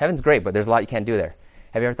 Heaven's great, but there's a lot you can't do there.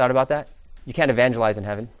 Have you ever thought about that? You can't evangelize in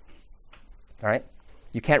heaven, all right?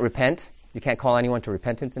 You can't repent. You can't call anyone to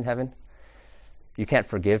repentance in heaven. You can't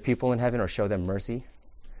forgive people in heaven or show them mercy.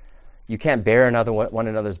 You can't bear one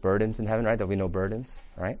another's burdens in heaven, right? There'll be no burdens,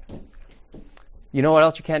 right? You know what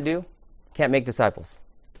else you can't do? Can't make disciples,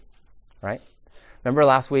 right? Remember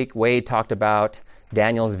last week, Wade talked about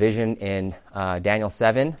Daniel's vision in Daniel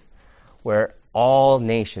 7, where all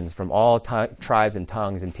nations from all tribes and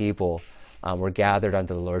tongues and people were gathered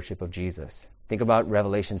under the lordship of Jesus. Think about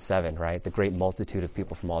Revelation 7, right? The great multitude of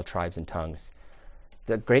people from all tribes and tongues.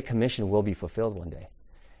 The Great Commission will be fulfilled one day,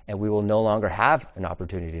 and we will no longer have an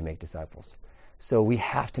opportunity to make disciples. So we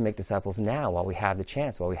have to make disciples now while we have the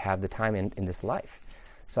chance, while we have the time in this life.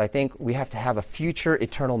 So I think we have to have a future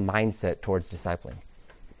eternal mindset towards discipling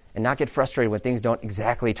and not get frustrated when things don't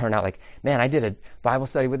exactly turn out like, man, I did a Bible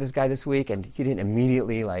study with this guy this week and he didn't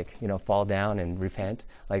immediately fall down and repent.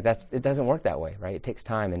 It doesn't work that way, right? It takes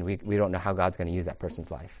time, and we don't know how God's going to use that person's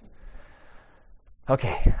life.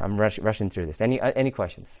 Okay, I'm rushing through this. Any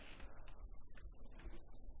questions?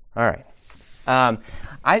 All right.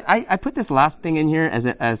 I put this last thing in here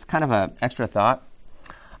as kind of an extra thought.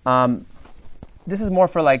 This is more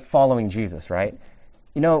for following Jesus, right?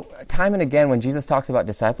 Time and again when Jesus talks about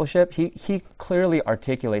discipleship, he clearly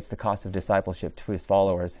articulates the cost of discipleship to his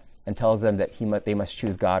followers and tells them that they must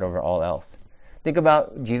choose God over all else. Think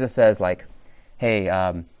about Jesus says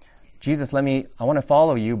hey, Jesus, I want to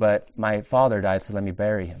follow you, but my father died, so let me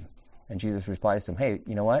bury him. And Jesus replies to him, hey,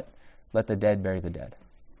 you know what? Let the dead bury the dead.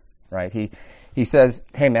 Right? He says,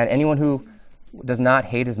 hey man, anyone who does not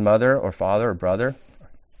hate his mother or father or brother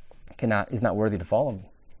is not worthy to follow me.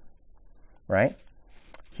 Right?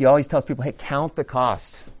 He always tells people, hey, count the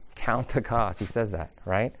cost. Count the cost. He says that,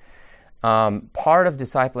 right? Part of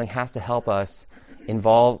discipling has to help us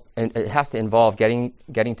involve getting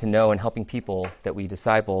to know and helping people that we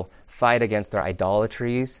disciple fight against their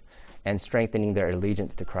idolatries and strengthening their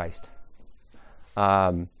allegiance to Christ.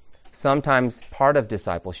 Sometimes part of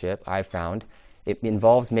discipleship, I've found, it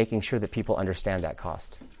involves making sure that people understand that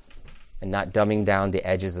cost and not dumbing down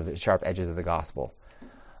the sharp edges of the gospel.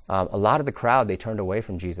 A lot of the crowd, they turned away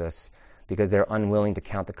from Jesus because they're unwilling to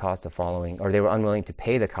count the cost of following, or they were unwilling to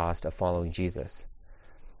pay the cost of following Jesus.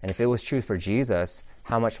 And if it was true for Jesus,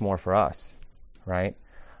 how much more for us, right?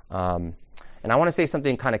 And I want to say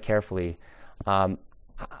something kind of carefully. I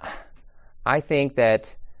think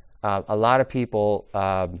that a lot of people,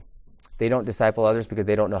 they don't disciple others because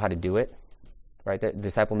they don't know how to do it, right? The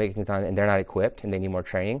disciple making is on, and they're not equipped, and they need more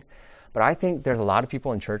training. But I think there's a lot of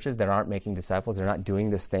people in churches that aren't making disciples. They're not doing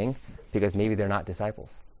this thing because maybe they're not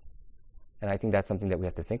disciples. And I think that's something that we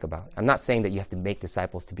have to think about. I'm not saying that you have to make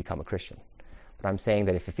disciples to become a Christian. But I'm saying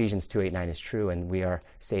that if Ephesians 2:8-9 is true and we are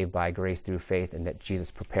saved by grace through faith and that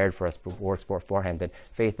Jesus prepared for us works beforehand, then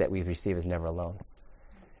faith that we receive is never alone.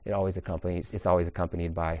 It's always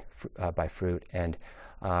accompanied by fruit, and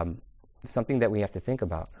something that we have to think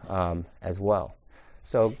about as well.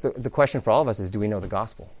 So the question for all of us is, do we know the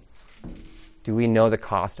gospel? Do we know the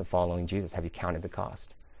cost of following Jesus? Have you counted the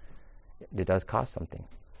cost? It does cost something.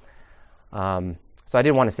 So I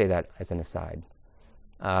did want to say that as an aside.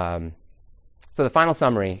 So the final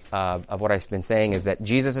summary of what I've been saying is that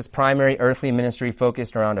Jesus' primary earthly ministry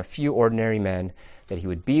focused around a few ordinary men that he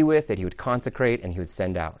would be with, that he would consecrate, and he would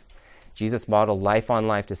send out. Jesus modeled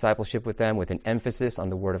life-on-life discipleship with them with an emphasis on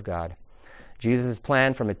the Word of God. Jesus'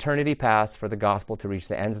 plan from eternity past for the gospel to reach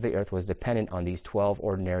the ends of the earth was dependent on these 12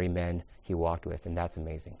 ordinary men he walked with, and that's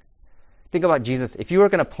amazing. Think about Jesus. If you were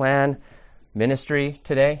going to plan ministry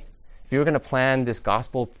today, if you were going to plan this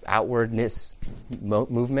gospel outwardness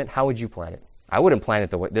movement, how would you plan it? I wouldn't plan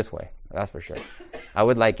it this way, that's for sure. I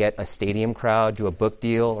would get a stadium crowd, do a book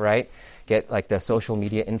deal, right? Get the social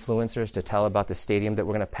media influencers to tell about the stadium that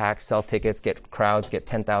we're going to pack, sell tickets, get crowds, get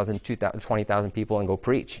 10,000, 2,000, 20,000 people and go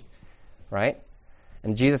preach, right?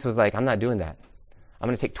 And Jesus was like, I'm not doing that. I'm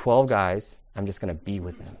going to take 12 guys. I'm just going to be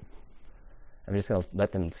with them. I'm just going to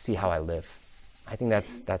let them see how I live. I think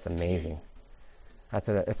that's amazing. That's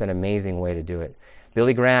an amazing way to do it.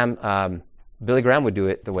 Billy Graham would do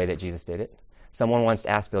it the way that Jesus did it. Someone once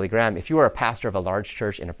asked Billy Graham, if you were a pastor of a large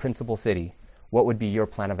church in a principal city, what would be your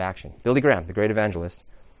plan of action? Billy Graham, the great evangelist,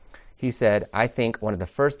 he said, I think one of the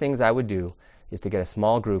first things I would do is to get a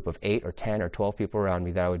small group of 8 or 10 or 12 people around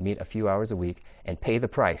me that I would meet a few hours a week and pay the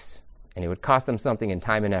price. And it would cost them something in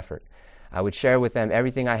time and effort. I would share with them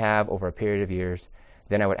everything I have over a period of years.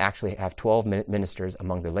 Then I would actually have 12 ministers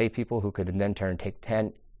among the lay people who could in then turn take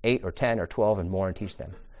 8 or 10 or 12 and more and teach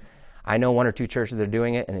them. I know 1 or 2 churches that are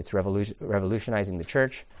doing it, and it's revolutionizing the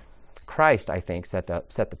church. Christ, I think, set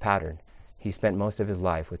the pattern. He spent most of his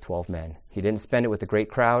life with 12 men. He didn't spend it with a great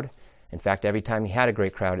crowd. In fact, every time he had a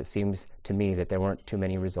great crowd, it seems to me that there weren't too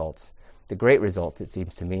many results. The great results, it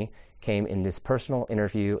seems to me, came in this personal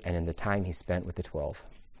interview and in the time he spent with the 12.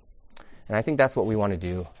 And I think that's what we want to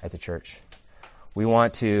do as a church. We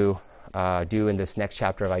want to do in this next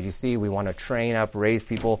chapter of IGC. We want to train up, raise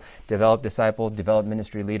people, develop disciples, develop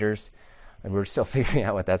ministry leaders. and we're still figuring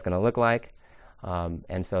out what that's going to look like.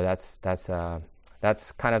 And so that's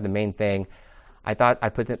kind of the main thing. I thought I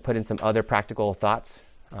put in some other practical thoughts,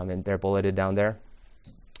 and they're bulleted down there.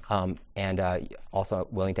 And also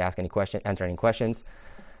willing to answer any questions.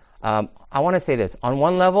 I want to say this. On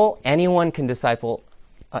one level, any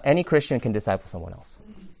Christian can disciple someone else,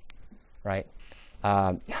 right?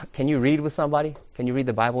 Can you read with somebody? Can you read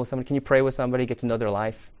the Bible with somebody? Can you pray with somebody, get to know their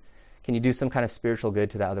life? Can you do some kind of spiritual good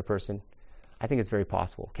to that other person? I think it's very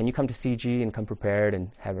possible. Can you come to CG and come prepared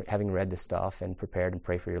and having read this stuff and prepared and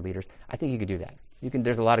pray for your leaders? I think you could do that.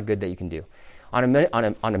 There's a lot of good that you can do. On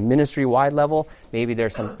a ministry-wide level, maybe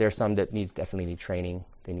there's some that definitely need training.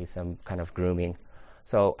 They need some kind of grooming.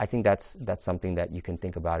 So I think that's something that you can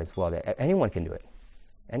think about as well. That anyone can do it.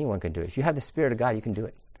 Anyone can do it. If you have the Spirit of God, you can do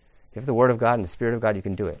it. If you have the Word of God and the Spirit of God, you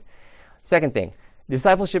can do it. Second thing,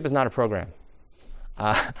 discipleship is not a program.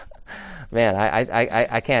 Man,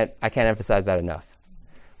 I can't emphasize that enough.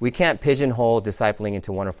 We can't pigeonhole discipling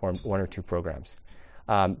into one or two programs.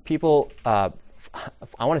 I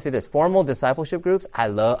want to say this: formal discipleship groups. I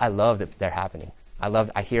love that they're happening.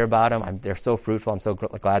 I hear about them. They're so fruitful. I'm so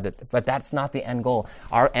glad that. But that's not the end goal.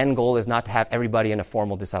 Our end goal is not to have everybody in a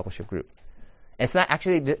formal discipleship group. It's not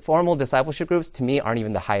actually formal discipleship groups. To me, aren't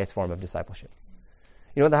even the highest form of discipleship.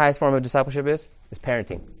 You know what the highest form of discipleship is? It's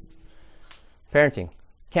parenting. Parenting.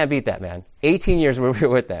 Can't beat that, man. 18 years we were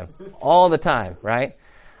with them all the time, right?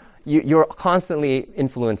 You're constantly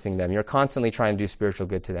influencing them. You're constantly trying to do spiritual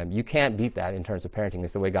good to them. You can't beat that in terms of parenting.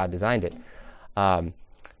 It's the way God designed it.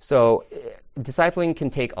 So discipling can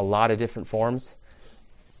take a lot of different forms.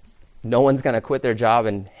 No one's going to quit their job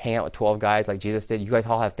and hang out with 12 guys like Jesus did. You guys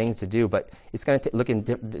all have things to do, but it's going to look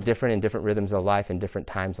different in different rhythms of life and different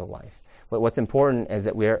times of life. But what's important is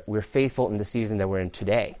that we're faithful in the season that we're in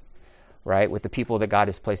today, right? With the people that God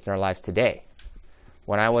has placed in our lives today.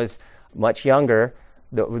 When I was much younger,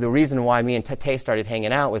 the reason why me and Tay started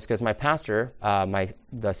hanging out was because my pastor,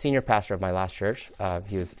 the senior pastor of my last church,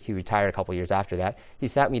 he retired a couple years after that. He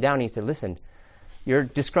sat me down and he said, "Listen, you're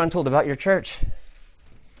disgruntled about your church."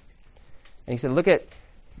 And he said, "Look at,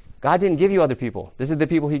 God didn't give you other people. This is the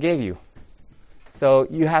people He gave you. So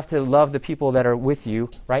you have to love the people that are with you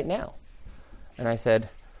right now." And I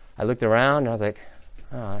looked around and I was like,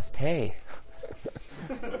 "Oh, it's Tay."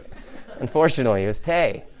 Unfortunately, it was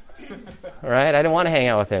Tay. Right? I didn't want to hang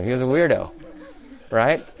out with him. He was a weirdo.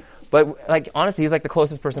 Right? But honestly, he's like the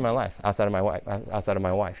closest person in my life outside of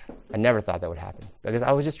my wife. I never thought that would happen. Because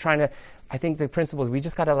I was just trying to, I think the principle is we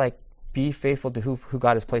just got to be faithful to who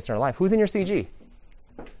God has placed in our life. Who's in your CG?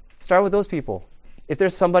 Start with those people. If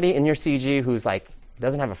there's somebody in your CG who's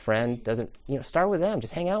doesn't have a friend, start with them.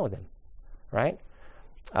 Just hang out with them. Right?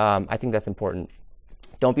 I think that's important.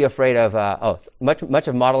 Don't be afraid of, much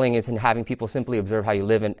of modeling is in having people simply observe how you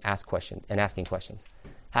live and asking questions.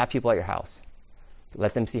 Have people at your house.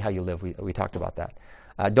 Let them see how you live. We talked about that.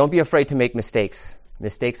 Don't be afraid to make mistakes.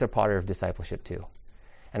 Mistakes are part of discipleship too.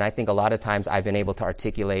 And I think a lot of times I've been able to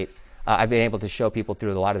show people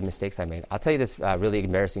through a lot of the mistakes I made. I'll tell you this really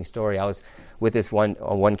embarrassing story. I was with this one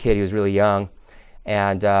kid who was really young,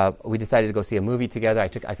 and we decided to go see a movie together.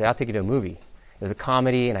 I said, "I'll take you to a movie." It was a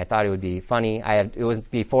comedy, and I thought it would be funny. It was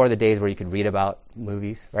before the days where you could read about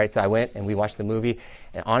movies, right? So I went and we watched the movie,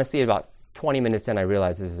 and honestly, about 20 minutes in, I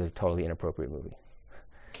realized this is a totally inappropriate movie,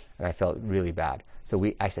 and I felt really bad. So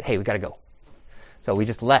I said, "Hey, we got to go." So we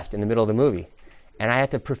just left in the middle of the movie, and I had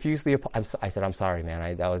to profusely. I said, "I'm sorry, man.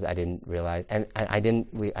 I didn't realize," and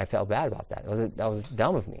I felt bad about that. That was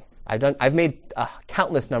dumb of me. I've made a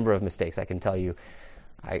countless number of mistakes. I can tell you.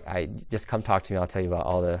 I just come talk to me. I'll tell you about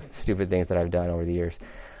all the stupid things that I've done over the years.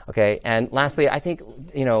 Okay. And lastly, I think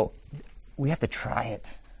we have to try it.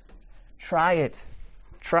 Try it.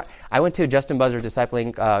 I went to a Justin Buzzer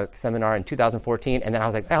discipling seminar in 2014, and then I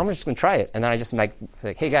was like, "Hey, I'm just going to try it." And then I just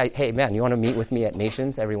hey man, you want to meet with me at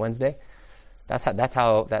Nations every Wednesday? That's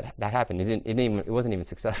how that happened. It wasn't even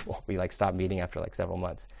successful. We stopped meeting after several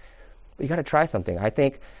months. But you got to try something. I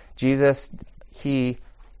think Jesus, He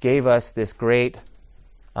gave us this great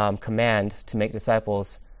command to make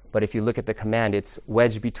disciples, but if you look at the command, it's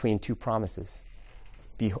wedged between two promises.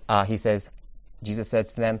 Jesus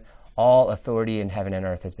says to them, "All authority in heaven and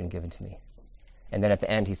earth has been given to me." And then at the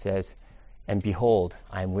end he says, "And behold,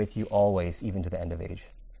 I am with you always, even to the end of age."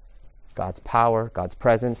 God's power, God's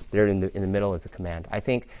presence, there in the middle is the command. I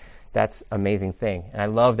think that's an amazing thing. And I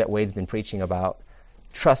love that Wade's been preaching about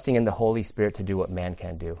trusting in the Holy Spirit to do what man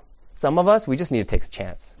can't do. Some of us, we just need to take a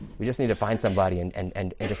chance. We just need to find somebody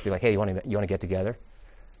and just be like, "Hey, you want to get together?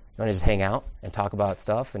 You want to just hang out and talk about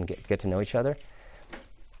stuff and get to know each other?"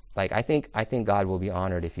 I think God will be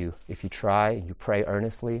honored if you try, you pray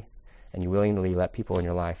earnestly, and you willingly let people in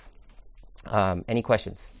your life. Any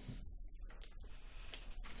questions?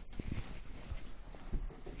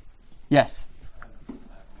 Yes. I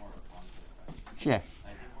have more of a conflict question. Yeah.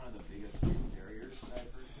 I think one of the biggest barriers that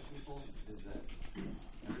I've heard from people is that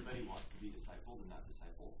everybody wants to be discipled and not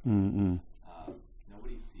discipled. Mm-mm.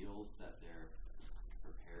 Nobody feels that they're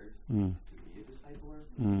prepared Mm. to be a discipler,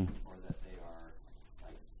 Mm. or that they are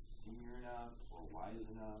like senior enough or wise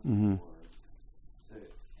enough, Mhm. or so.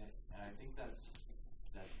 And I think that's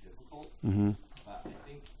difficult. Mm-hmm. But I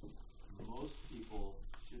think most people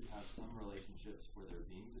should have some relationships where they're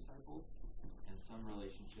being discipled, and some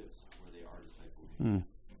relationships where they are discipling. Mm.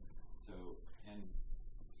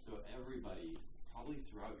 So everybody, probably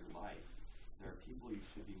throughout your life, there are people you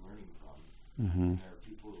should be learning from, Mm-hmm. and there are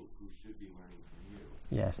people who should be learning from you.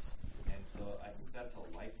 Yes. And so I think that's a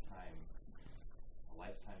lifetime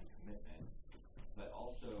commitment. But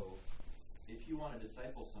also, if you want to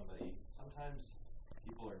disciple somebody, sometimes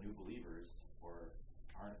people are new believers or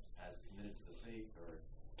aren't as committed to the faith, or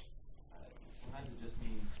sometimes it just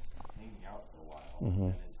means hanging out for a while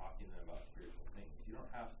Mhm. and then talking to them about spiritual things. You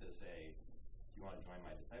don't have to say, "Do you want to join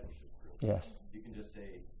my discipleship group?" Yes. You can just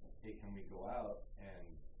say, "Hey, can we go out and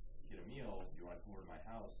get a meal? Do you want to come over to my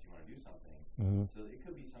house? Do you want to do something?" Mm-hmm. So it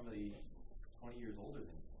could be somebody 20 years older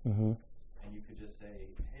than you, Mm-hmm. and you could just say,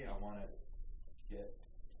 "Hey, I want to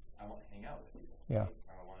hang out with you. Yeah.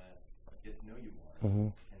 I want to get to know you more Mm-hmm.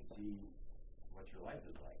 and see what your life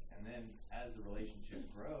is like." And then as the relationship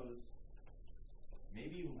grows,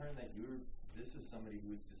 maybe you learn that this is somebody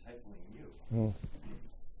who is discipling you. Mm.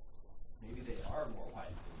 Maybe they are more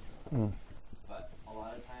wise than you. Mm. But a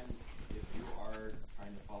lot of times, if you are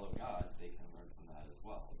trying to follow God, they can learn from that as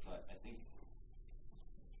well. So I think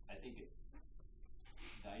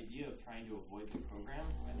the idea of trying to avoid the program,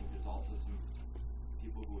 I think there's also some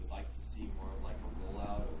people who would like to see more of like a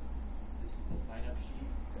rollout of, this is the sign-up sheet,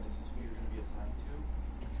 and this is who you're going to be assigned to.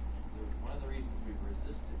 One of the reasons we've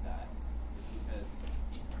resisted that is because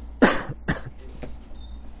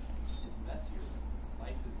it's messier.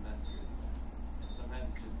 Life is messier than that. And sometimes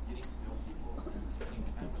just getting to know people and spending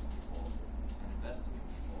time with people and investing in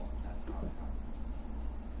people, that's how it happens.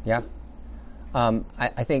 Yeah.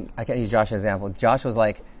 I think I can use Josh as an example. Josh was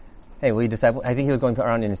like, "Hey, will you disciple?" I think he was going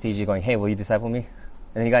around in a CG going, "Hey, will you disciple me?" And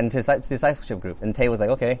then he got into a discipleship group, and Tay was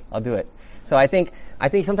like, "Okay, I'll do it." So I think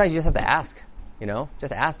sometimes you just have to ask.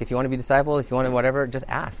 Just ask if you want to be discipled, if you want to whatever, just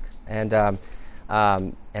ask. And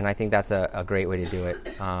I think that's a great way to do it.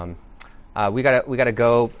 We gotta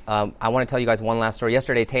go. I want to tell you guys one last story.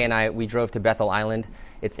 Yesterday, Tay and I, we drove to Bethel Island.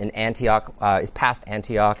 It's in Antioch. It's past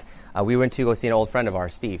Antioch. We went to go see an old friend of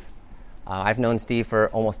ours, Steve. I've known Steve for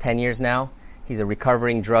almost 10 years now. He's a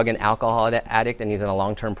recovering drug and alcohol addict, and he's in a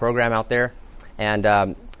long-term program out there. And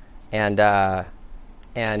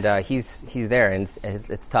he's there, and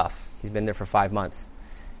it's tough. He's been there for 5 months.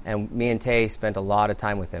 And me and Tay spent a lot of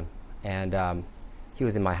time with him. And he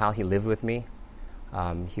was in my house. He lived with me.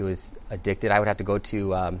 He was addicted. I would have to go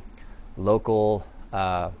to local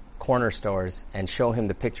corner stores and show him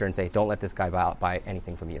the picture and say, "Don't let this guy buy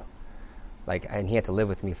anything from you." And he had to live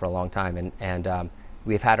with me for a long time. And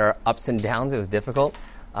we've had our ups and downs. It was difficult.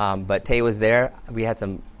 But Tay was there.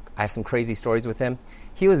 I have some crazy stories with him.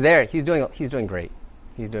 He was there. He's doing great.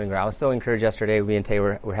 He's doing great. I was so encouraged yesterday. Me and Tay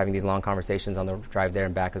were having these long conversations on the drive there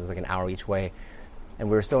and back, because it was like an hour each way. And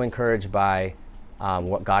we were so encouraged by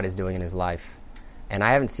what God is doing in his life. And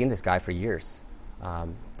I haven't seen this guy for years.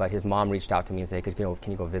 But his mom reached out to me and said,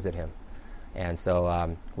 can you go visit him? And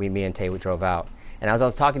so me and Tay drove out. And as I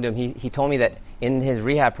was talking to him, he told me that in his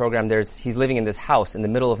rehab program, he's living in this house in the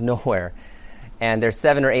middle of nowhere. And there's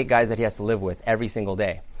 7 or 8 guys that he has to live with every single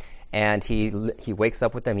day. And he wakes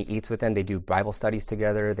up with them, he eats with them, they do Bible studies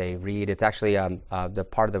together, they read. It's actually the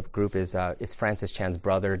part of the group is Francis Chan's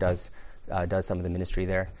brother does some of the ministry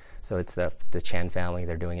there. So it's the Chan family,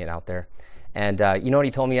 they're doing it out there. And you know what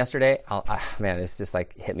he told me yesterday? Man, this just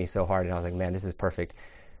like hit me so hard, and I was like, man, this is perfect.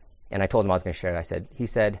 And I told him I was going to share it. He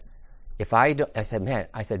said,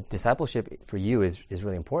 discipleship for you is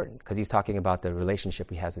really important, because he's talking about the relationship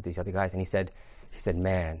he has with these other guys. And he said,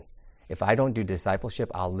 man, if I don't do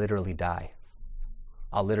discipleship, I'll literally die.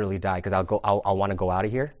 Because I'll want to go out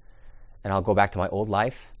of here, and I'll go back to my old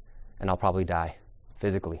life, and I'll probably die,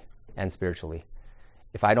 physically and spiritually.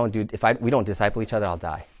 If we don't disciple each other, I'll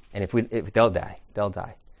die. And if they'll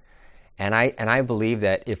die. And I believe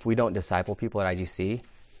that if we don't disciple people at IGC,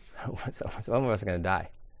 some of us are going to die.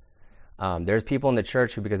 There's people in the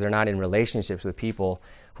church who, because they're not in relationships with people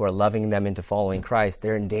who are loving them into following Christ,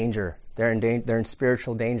 they're in danger. They're in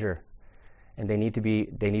spiritual danger, and they need to be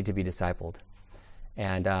discipled.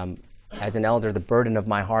 And as an elder, the burden of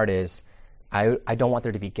my heart is I don't want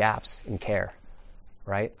there to be gaps in care,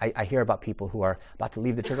 right? I hear about people who are about to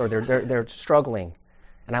leave the church or they're struggling,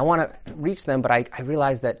 and I want to reach them, but I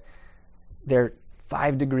realize that they're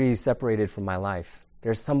 5 degrees separated from my life.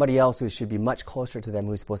 There's somebody else who should be much closer to them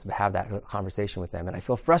who's supposed to have that conversation with them. And I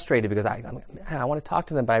feel frustrated because I want to talk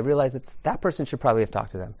to them, but I realize that person should probably have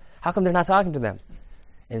talked to them. How come they're not talking to them?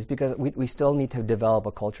 And it's because we still need to develop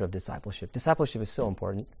a culture of discipleship. Discipleship is so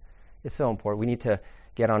important. It's so important. We need to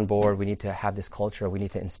get on board. We need to have this culture. We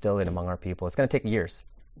need to instill it among our people. It's going to take years,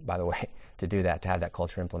 by the way, to do that, to have that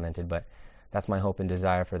culture implemented. But that's my hope and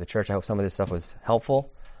desire for the church. I hope some of this stuff was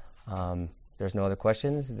helpful. There's no other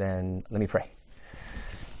questions, then let me pray.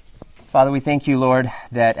 Father, we thank you, Lord,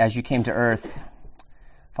 that as you came to earth,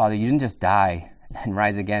 Father, you didn't just die and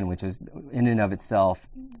rise again, which was in and of itself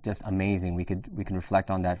just amazing. We can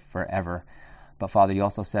reflect on that forever. But Father, you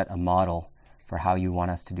also set a model for how you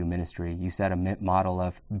want us to do ministry. You set a model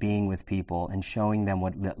of being with people and showing them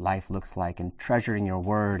what life looks like and treasuring your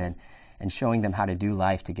word and showing them how to do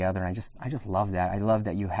life together. And I just love that. I love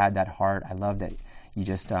that you had that heart. I love that you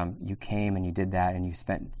just you came and you did that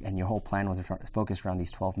and your whole plan was focused around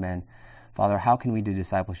these 12 men. Father, how can we do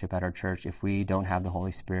discipleship at our church if we don't have the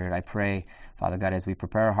Holy Spirit? I pray, Father God, as we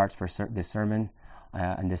prepare our hearts for this sermon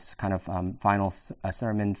and this kind of final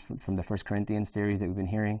sermon from the 1 Corinthians series that we've been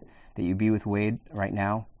hearing, that you be with Wade right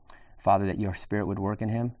now. Father, that your Spirit would work in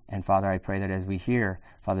him. And Father, I pray that as we hear,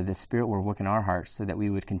 Father, the Spirit will work in our hearts so that we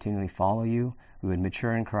would continually follow you, we would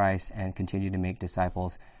mature in Christ, and continue to make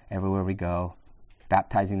disciples everywhere we go,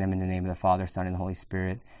 baptizing them in the name of the Father, Son, and the Holy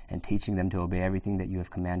Spirit, and teaching them to obey everything that you have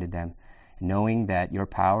commanded them, knowing that your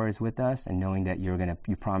power is with us and knowing that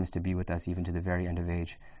you promise to be with us even to the very end of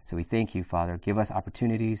age. So we thank you, Father. Give us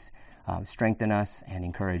opportunities, strengthen us, and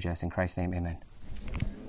encourage us. In Christ's name, amen.